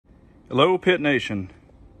Hello, Pit Nation.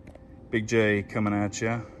 Big J coming at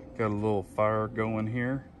ya. Got a little fire going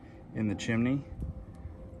here in the chimney.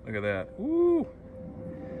 Look at that. Woo!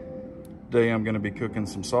 Today I'm going to be cooking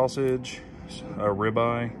some sausage,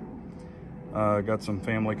 ribeye. Got some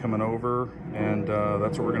family coming over, and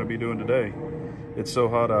that's what we're going to be doing today. It's so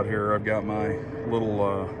hot out here. I've got my little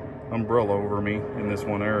umbrella over me in this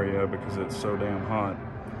one area because it's so damn hot.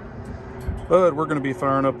 But we're going to be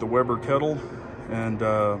firing up the Weber kettle and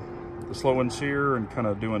the slow and sear and kind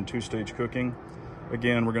of doing two-stage cooking.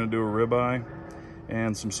 Again, we're going to do a ribeye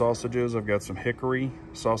and some sausages. I've got some hickory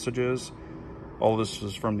sausages. All this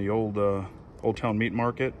is from the old Town Meat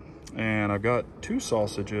Market. And I've got two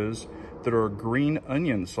sausages that are a green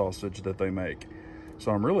onion sausage that they make.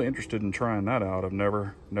 So I'm really interested in trying that out. I've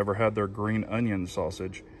never had their green onion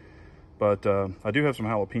sausage. But I do have some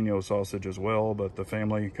jalapeno sausage as well, but the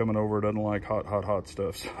family coming over doesn't like hot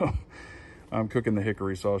stuff. So I'm cooking the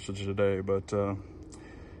hickory sausage today. But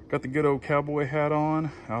got the good old cowboy hat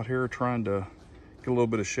on, out here trying to get a little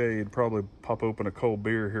bit of shade. Probably pop open a cold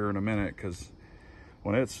beer here in a minute, because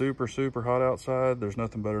when it's super hot outside, there's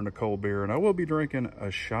nothing better than a cold beer. And I will be drinking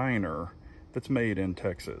a Shiner that's made in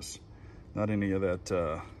Texas. Not any of that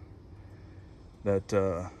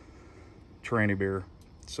tranny beer.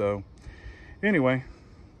 So anyway,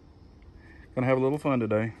 gonna have a little fun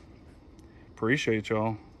today. Appreciate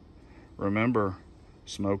y'all. Remember,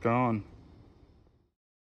 smoke on.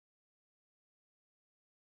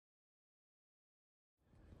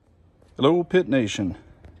 Hello, Pit Nation.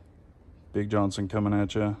 Big Johnson coming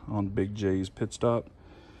at you on Big J's Pit Stop.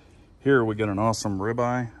 Here we got an awesome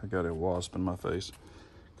ribeye. I got a wasp in my face.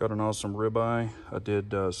 Got an awesome ribeye. I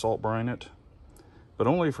did salt brine it, but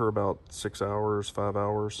only for about 6 hours, 5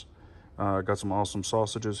 hours. Got some awesome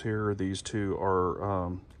sausages here. These two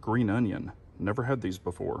are green onion. Never had these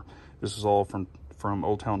before. This is all from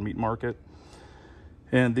Old Town Meat Market.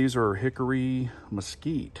 And these are hickory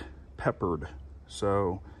mesquite peppered.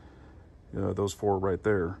 So those four right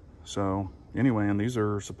there. So anyway, and these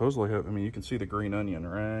are supposedly, I mean, you can see the green onion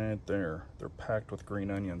right there. They're packed with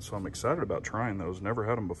green onion. So I'm excited about trying those. Never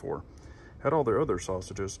had them before. Had all their other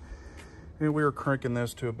sausages. And we were cranking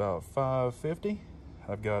this to about 550.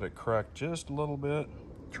 I've got it cracked just a little bit,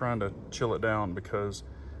 trying to chill it down because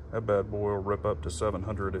that bad boy will rip up to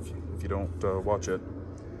 700 if you don't watch it.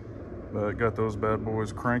 But got those bad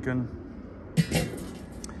boys cranking.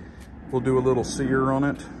 We'll do a little sear on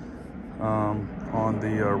it, on the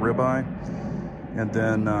ribeye, and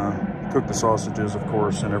then cook the sausages, of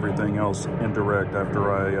course, and everything else indirect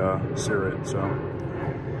after I sear it. So,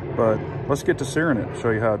 but let's get to searing it, show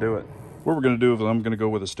you how I do it. What we're gonna do is I'm gonna go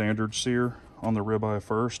with a standard sear on the ribeye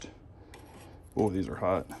first. Oh, these are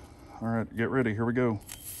hot. All right, get ready, here we go.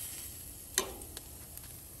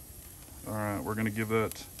 All right, we're gonna give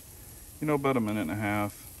that, about a minute and a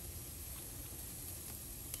half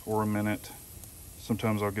or a minute.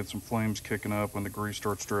 Sometimes I'll get some flames kicking up when the grease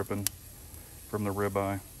starts dripping from the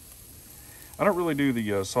ribeye. I don't really do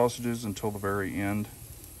the sausages until the very end.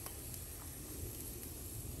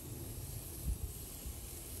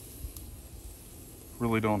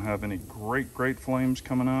 Really don't have any great flames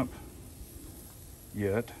coming up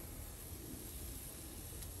yet.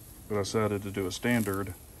 But I decided to do a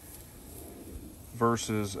standard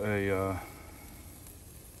versus a,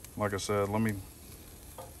 like I said,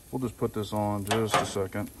 we'll just put this on just a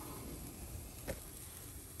second.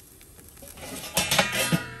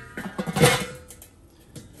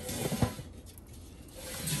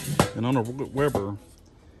 And on a Weber,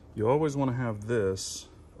 you always want to have this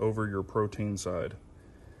over your protein side.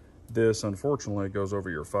 This, unfortunately, goes over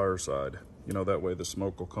your fire side. That way the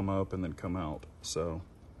smoke will come up and then come out. So,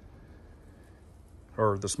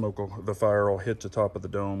 or the fire will hit the top of the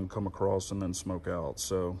dome, come across, and then smoke out.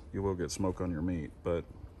 So you will get smoke on your meat. But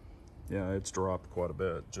yeah, it's dropped quite a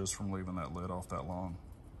bit just from leaving that lid off that long.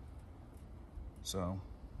 So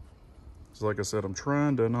like I said, I'm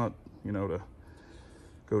trying to not, to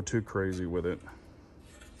go too crazy with it.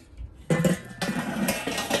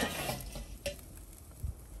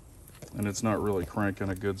 And it's not really cranking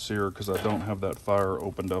a good sear because I don't have that fire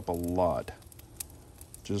opened up a lot.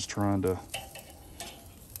 Just trying to,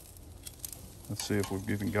 let's see if we've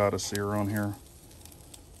even got a sear on here.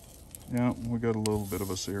 Yeah, we got a little bit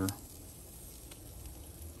of a sear.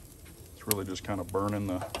 It's really just kind of burning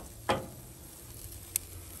the,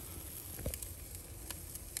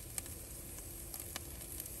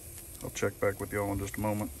 I'll check back with y'all in just a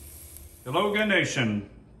moment. Hello, Good Nation.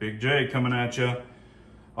 Big J coming at you.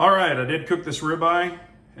 All right, I did cook this ribeye.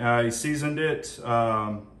 I seasoned it.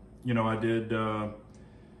 I did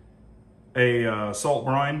a salt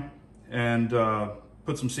brine and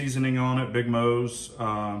put some seasoning on it, Big Mo's,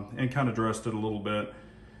 and kind of dressed it a little bit.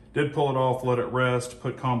 Did pull it off, let it rest,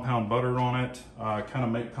 put compound butter on it, kind of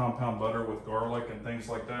make compound butter with garlic and things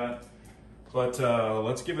like that. But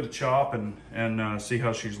let's give it a chop and see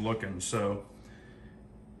how she's looking. So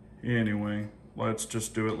anyway, let's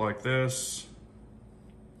just do it like this.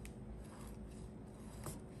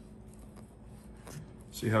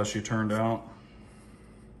 See how she turned out.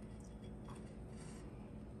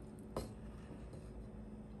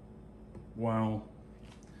 Wow,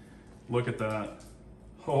 look at that.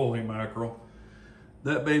 Holy mackerel.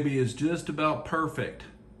 That baby is just about perfect.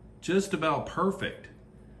 Just about perfect.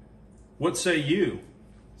 What say you?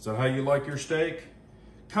 Is that how you like your steak?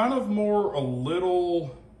 Kind of more, a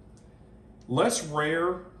little less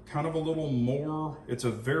rare, kind of a little more, it's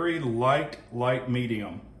a very light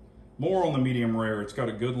medium. More on the medium rare. It's got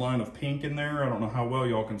a good line of pink in there. I don't know how well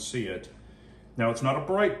y'all can see it. Now it's not a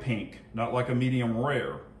bright pink, not like a medium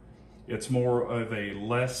rare. It's more of a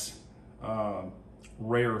less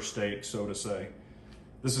rare steak, so to say.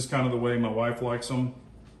 This is kind of the way my wife likes them.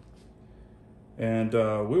 And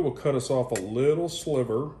we will cut us off a little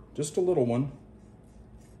sliver, just a little one.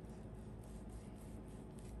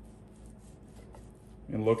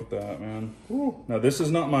 And look at that, man. Woo. Now this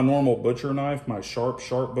is not my normal butcher knife, my sharp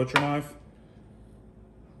butcher knife.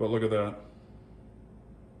 But look at that.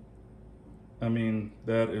 I mean,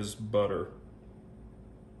 that is butter.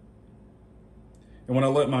 And when I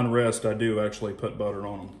let mine rest, I do actually put butter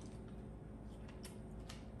on them.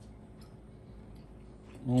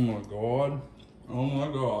 Oh my God. Oh my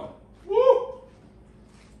God. Woo!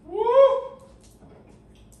 Woo!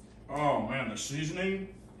 Oh man, the seasoning,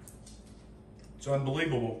 it's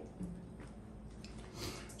unbelievable.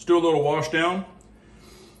 Let's do a little wash down.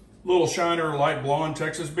 A little Shiner Light Blonde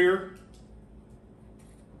Texas beer.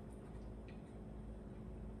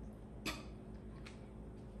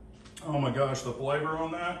 Oh my gosh, the flavor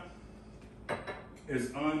on that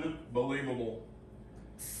is unbelievable.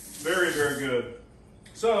 Very, very good.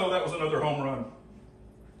 So that was another home run.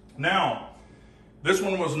 Now, this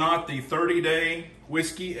one was not the 30-day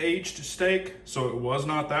whiskey aged steak, so it was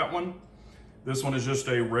not that one. This one is just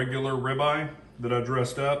a regular ribeye that I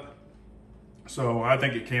dressed up. So I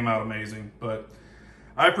think it came out amazing, but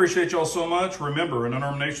I appreciate y'all so much. Remember, an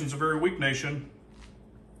unarmed nation's a very weak nation.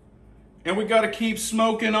 And we got to keep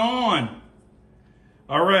smoking on.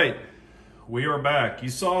 All right, we are back. You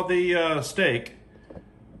saw the steak,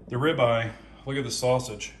 the ribeye. Look at the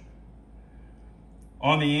sausage.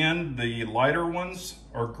 On the end, the lighter ones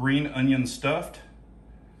are green onion stuffed,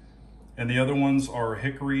 and the other ones are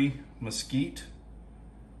hickory mesquite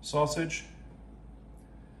sausage.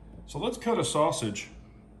 So let's cut a sausage.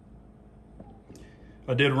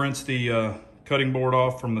 I did rinse the cutting board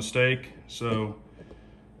off from the steak, so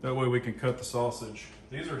that way we can cut the sausage.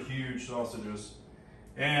 These are huge sausages.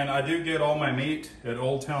 And I do get all my meat at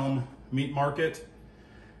Old Town Meat Market.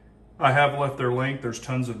 I have left their link. There's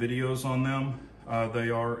tons of videos on them. They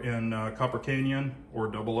are in Copper Canyon or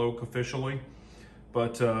Double Oak officially.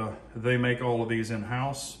 But they make all of these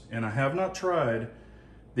in-house. And I have not tried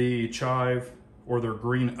the chive or their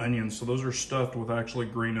green onions. So those are stuffed with actually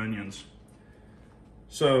green onions.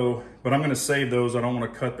 So, but I'm gonna save those. I don't wanna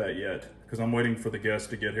cut that yet because I'm waiting for the guests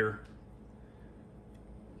to get here.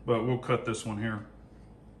 But we'll cut this one here.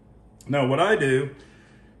 Now what I do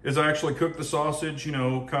is I actually cook the sausage, you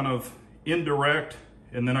know, kind of indirect,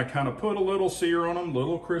 and then I kind of put a little sear on them,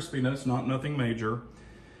 little crispiness, nothing major,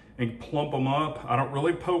 and plump them up. I don't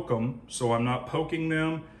really poke them, so I'm not poking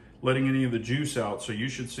them, letting any of the juice out. So you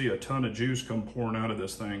should see a ton of juice come pouring out of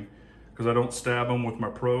this thing because I don't stab them with my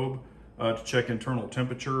probe to check internal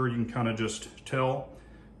temperature. You can kind of just tell.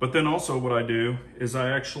 But then also what I do is I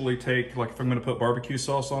actually take, like if I'm gonna put barbecue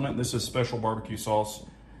sauce on it, and this is special barbecue sauce,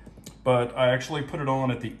 but I actually put it on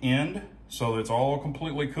at the end so it's all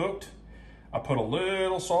completely cooked. I put a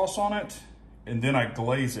little sauce on it and then I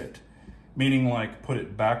glaze it, meaning like put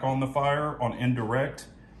it back on the fire on indirect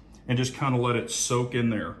and just kind of let it soak in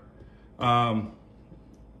there. And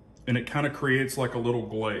it kind of creates like a little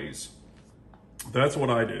glaze. That's what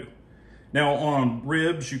I do. Now on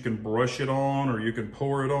ribs, you can brush it on or you can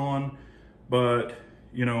pour it on, but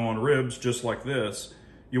you know, on ribs just like this,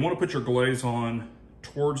 you want to put your glaze on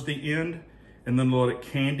towards the end and then let it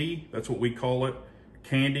candy. That's what we call it,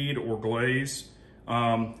 candied or glaze.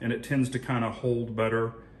 And it tends to kind of hold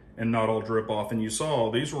better and not all drip off. And you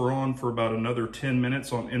saw these were on for about another 10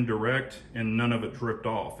 minutes on indirect and none of it dripped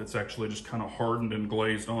off. It's actually just kind of hardened and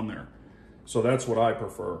glazed on there. So that's what I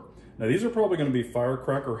prefer. Now these are probably going to be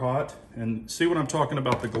firecracker hot, and see what I'm talking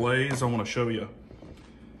about the glaze, I want to show you.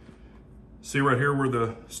 See right here where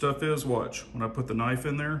the stuff is? Watch, when I put the knife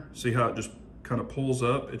in there, see how it just kind of pulls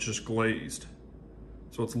up? It's just glazed.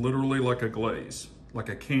 So it's literally like a glaze, like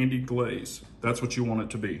a candied glaze. That's what you want it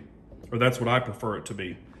to be, or that's what I prefer it to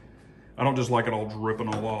be. I don't just like it all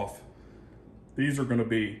dripping all off. These are gonna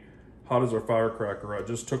be hot as a firecracker. I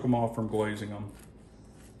just took them off from glazing them.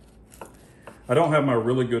 I don't have my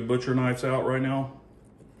really good butcher knives out right now.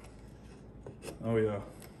 Oh yeah,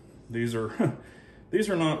 these are these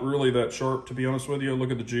are not really that sharp, to be honest with you.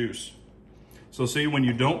 Look at the juice. So see, when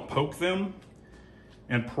you don't poke them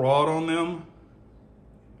and prod on them,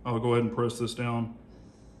 I'll go ahead and press this down.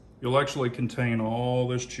 You'll actually contain all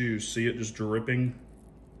this juice. See it just dripping?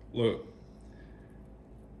 Look,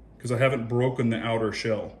 because I haven't broken the outer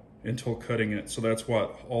shell until cutting it. So that's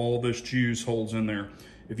what all this juice holds in there.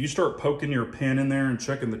 If you start poking your pen in there and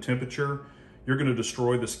checking the temperature, you're gonna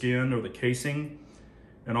destroy the skin or the casing,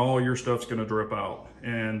 and all your stuff's gonna drip out.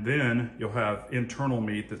 And then you'll have internal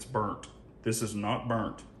meat that's burnt. This is not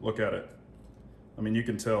burnt. Look at it. I mean, you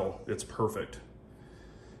can tell it's perfect.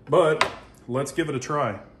 But let's give it a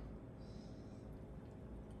try.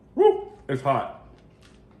 Woo, it's hot.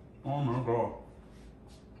 Oh my God.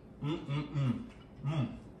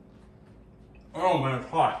 Oh man, it's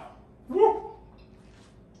hot. Woo.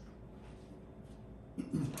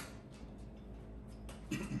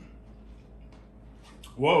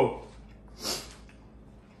 Whoa.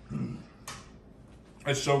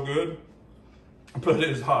 It's so good, but it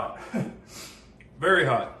is hot. Very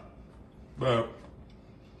hot. But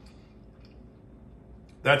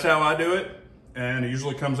that's how I do it, and it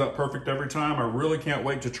usually comes out perfect every time. I really can't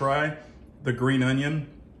wait to try the green onion,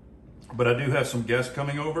 but I do have some guests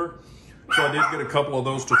coming over, so I did get a couple of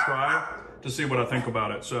those to try to see what I think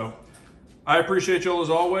about it. So I appreciate y'all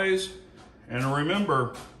as always, and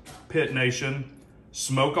remember, Pit Nation,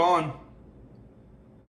 smoke on.